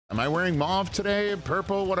Am I wearing mauve today?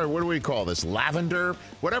 Purple? What do we call this? Lavender?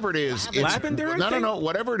 Whatever it is. Lavender? No.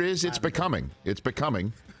 Whatever it is, it's becoming. It's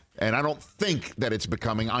becoming. And I don't think that it's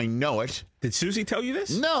becoming. I know it. Did Susie tell you this?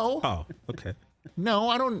 No. Oh, okay. No,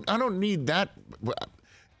 I don't need that.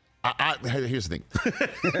 Here's the thing.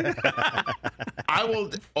 I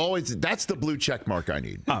will always. That's the blue check mark I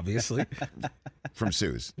need. Obviously. From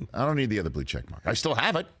Suze. I don't need the other blue check mark. I still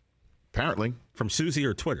have it. Apparently. From Susie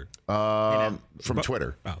or Twitter? From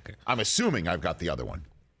Twitter. Oh, okay. I'm assuming I've got the other one.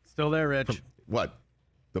 Still there, Rich. What?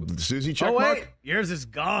 The Susie check mark? mark? Yours is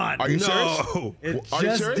gone. Are you serious? It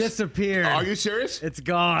just disappeared. Are you serious? It's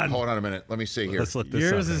gone. Hold on a minute. Let me see here. Let's look this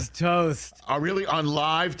Yours up. is toast. Really on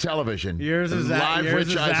live television. Yours is out. Live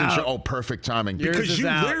Rich Eisen Show. Oh, perfect timing. Because you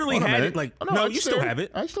literally had it like, no, you still have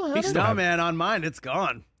it. I still have it. No, man, on mine, it's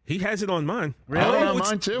gone. He has it on mine. Really? On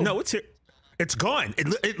mine, too. No, it's here. It's gone.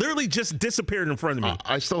 It literally just disappeared in front of me.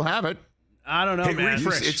 I still have it. I don't know, man.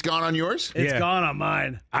 Refresh. It's gone on yours? It's gone on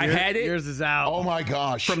mine. I had it. Yours is out. Oh, my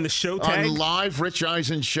gosh. From the show tag? On live Rich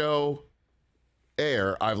Eisen Show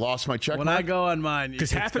air, I've lost my check When mark. I go on mine,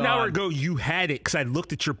 because half an hour ago you had it because I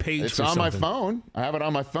looked at your page. It's for on something. my phone. I have it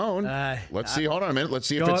on my phone. Let's see. Hold on a minute. Let's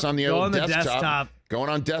see if it's on the old desktop. Going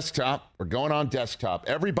on desktop. We're going on desktop.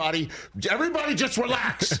 Everybody just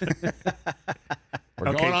relax.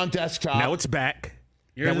 We're going on desktop. Now it's back.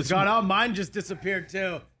 Yours is gone. Oh, mine just disappeared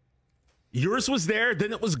too. Yours was there,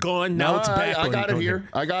 then it was gone. Now it's back. I got it here.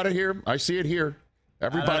 I got it here. I see it here.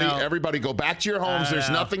 Everybody go back to your homes. There's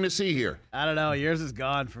nothing to see here. I don't know. Yours is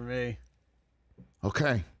gone for me.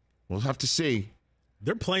 Okay. We'll have to see.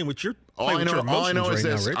 They're playing with your All I know is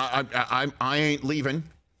this. Now, I ain't leaving.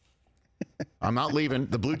 I'm not leaving.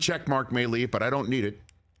 The blue check mark may leave, but I don't need it.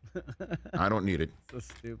 I don't need it. So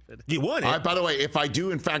stupid. You want it. By the way, if I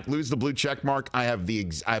do in fact lose the blue check mark, I have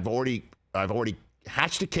I've already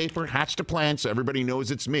hatched a caper, hatched a plan, so everybody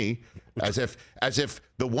knows it's me. As if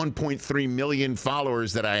the 1.3 million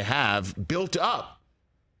followers that I have built up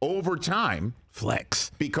over time.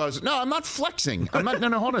 Flex. Because I'm not flexing. I'm not.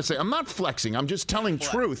 No, hold on a second. I'm not flexing. I'm just telling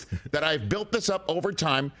truth that I've built this up over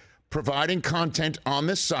time, providing content on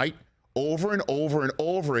this site over and over and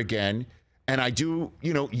over again. And I do,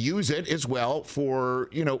 use it as well for,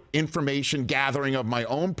 information gathering of my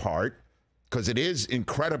own part, because it is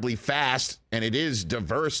incredibly fast and it is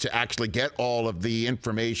diverse to actually get all of the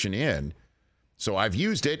information in. So I've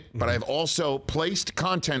used it, but I've also placed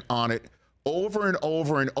content on it over and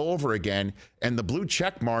over and over again. And the blue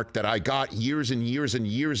check mark that I got years and years and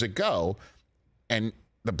years ago, and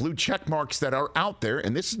the blue check marks that are out there,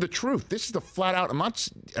 and this is the truth. This is the flat out,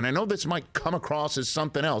 and I know this might come across as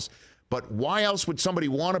something else, but why else would somebody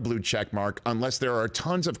want a blue check mark unless there are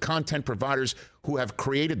tons of content providers who have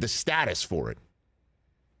created the status for it?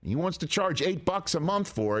 He wants to charge $8 a month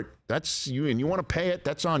for it. That's you, and you want to pay it,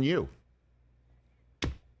 that's on you.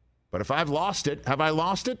 But if I've lost it, have I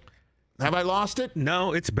lost it? Have I lost it?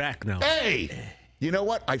 No, it's back now. Hey! You know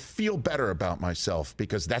what? I feel better about myself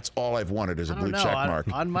because that's all I've wanted is a blue check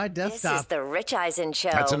mark. On my desktop. This is the Rich Eisen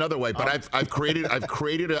Show. That's another way, but I've created.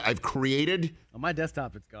 On my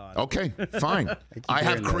desktop, it's gone. Okay, fine. I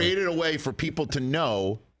have created a way for people to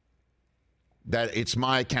know that it's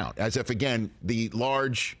my account, as if again the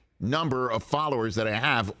large number of followers that I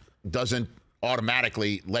have doesn't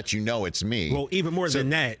automatically let you know it's me. Well, even more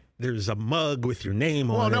than that, there's a mug with your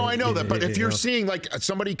name on it. Well, no, I know that, but if you're seeing, like,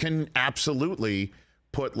 somebody can absolutely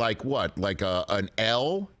put, like, what? Like an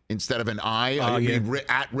L instead of an I.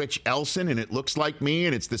 At Rich Elson, and it looks like me,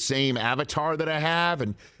 and it's the same avatar that I have,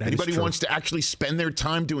 and anybody wants to actually spend their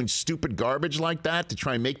time doing stupid garbage like that to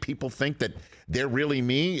try and make people think that they're really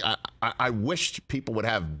me, I wish people would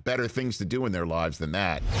have better things to do in their lives than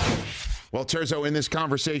that. Well, Terzo, in this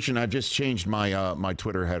conversation, I've just changed my my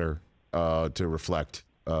Twitter header to reflect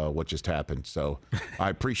what just happened. So I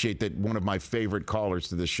appreciate that one of my favorite callers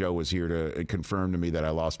to this show was here to confirm to me that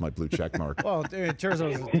I lost my blue check mark. Well,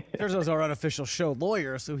 Terzo's our unofficial show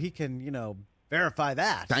lawyer, so he can, verify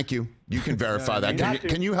that. Thank you. You can verify that.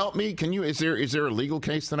 Can you help me? Is there a legal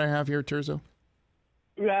case that I have here, Terzo?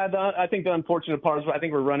 Yeah, I think the unfortunate part is I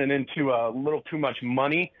think we're running into a little too much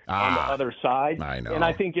money on the other side. I know. And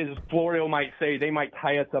I think, as Florio might say, they might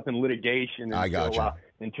tie us up in litigation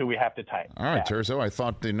until we have to tie it. All right, Terzo, I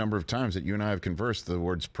thought the number of times that you and I have conversed, the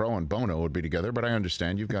words pro and bono would be together, but I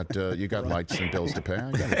understand you've got lights and bills to pay.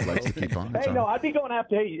 I got lights to keep on. Hey, no, I'd be going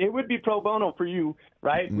after. Hey, it would be pro bono for you,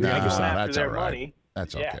 right? No, We'd be going after that's their all right. money.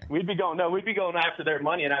 That's Yeah, okay. we'd be going after their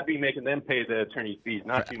money, and I'd be making them pay the attorney fees,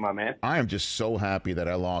 not you, my man. I am just so happy that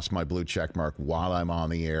I lost my blue check mark while I'm on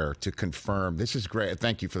the air to confirm. This is great.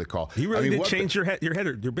 Thank you for the call. You really did change your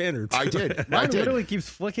header, your banner. I did. Mine literally keeps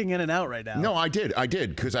flicking in and out right now. No, I did,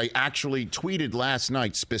 because I actually tweeted last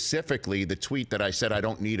night specifically the tweet that I said I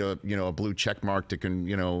don't need a blue check mark to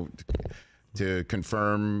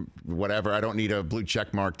confirm whatever. I don't need a blue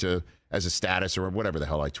check mark as a status or whatever the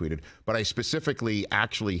hell I tweeted. But I specifically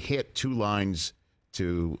actually hit 2 lines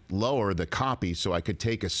to lower the copy so I could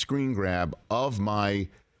take a screen grab of my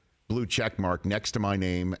blue check mark next to my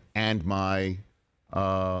name and my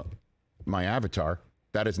avatar.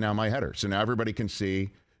 That is now my header. So now everybody can see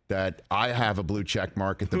that I have a blue check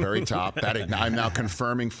mark at the very top. I'm now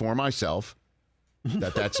confirming for myself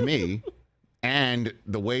that that's me. And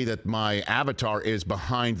the way that my avatar is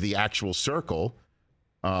behind the actual circle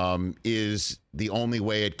is the only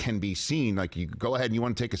way it can be seen. Like, you go ahead and you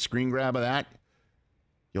want to take a screen grab of that,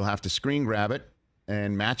 you'll have to screen grab it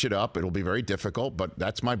and match it up. It'll be very difficult, but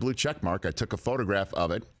that's my blue check mark. I took a photograph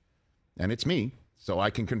of it, and it's me, so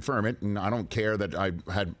I can confirm it. And I don't care that I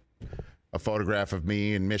had a photograph of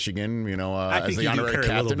me in Michigan, as the honorary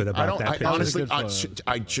captain.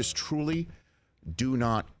 I just truly do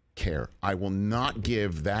not care. I will not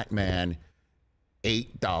give that man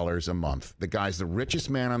 $8 a month. The guy's the richest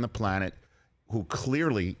man on the planet, who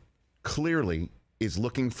clearly is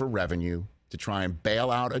looking for revenue to try and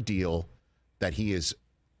bail out a deal that he is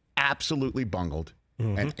absolutely bungled.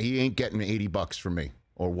 And he ain't getting $80 from me.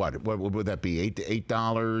 Or what would that be?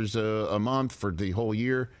 $8 a month for the whole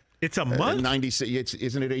year? It's a month? 96.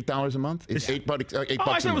 Isn't it $8 a month? It's $8 bucks. $8 I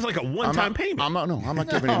thought it was like a one-time payment. I'm not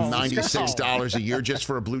giving him $96 a year just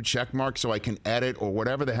for a blue check mark so I can edit or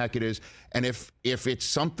whatever the heck it is. And if it's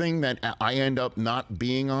something that I end up not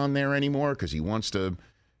being on there anymore because he wants to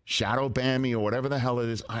shadow ban me or whatever the hell it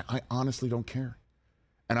is, I honestly don't care.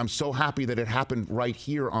 And I'm so happy that it happened right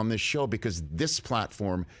here on this show, because this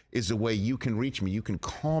platform is the way you can reach me. You can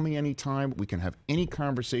call me anytime. We can have any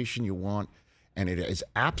conversation you want. And it is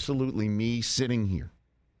absolutely me sitting here.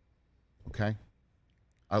 Okay?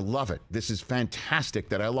 I love it. This is fantastic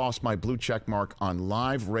that I lost my blue check mark on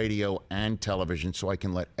live radio and television so I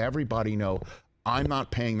can let everybody know I'm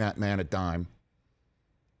not paying that man a dime.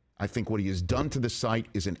 I think what he has done to the site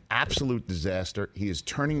is an absolute disaster. He is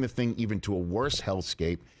turning the thing even to a worse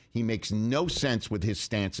hellscape. He makes no sense with his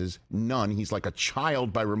stances. None. He's like a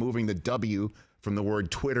child by removing the W from the word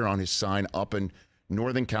Twitter on his sign up in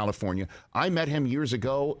Northern California. I met him years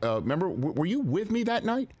ago. Remember, were you with me that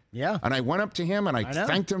night? Yeah. And I went up to him and I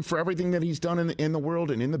thanked him for everything that he's done in the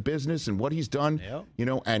world and in the business and what he's done.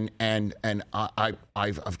 Yep. And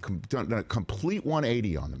I've done a complete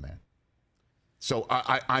 180 on the man. So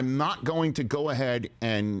I'm not going to go ahead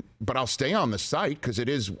but I'll stay on the site because it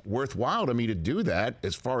is worthwhile to me to do that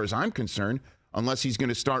as far as I'm concerned, unless he's going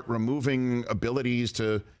to start removing abilities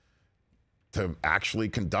to actually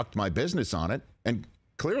conduct my business on it. And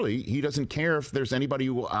clearly, he doesn't care if there's anybody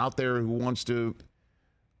out there who wants to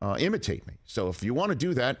imitate me. So if you want to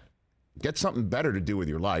do that, get something better to do with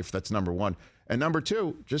your life. That's number one. And number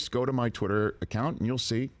two, just go to my Twitter account and you'll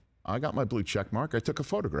see I got my blue check mark. I took a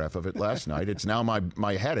photograph of it last night. It's now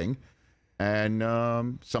my heading.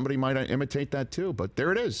 And somebody might imitate that too. But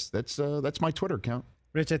there it is. That's my Twitter account.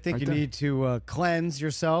 Rich, I think you need to cleanse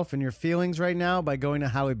yourself and your feelings right now by going to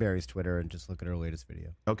Howie Berry's Twitter and just look at her latest video.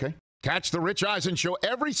 Okay. Catch the Rich Eisen Show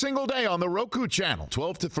every single day on the Roku channel,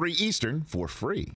 12 to 3 Eastern, for free.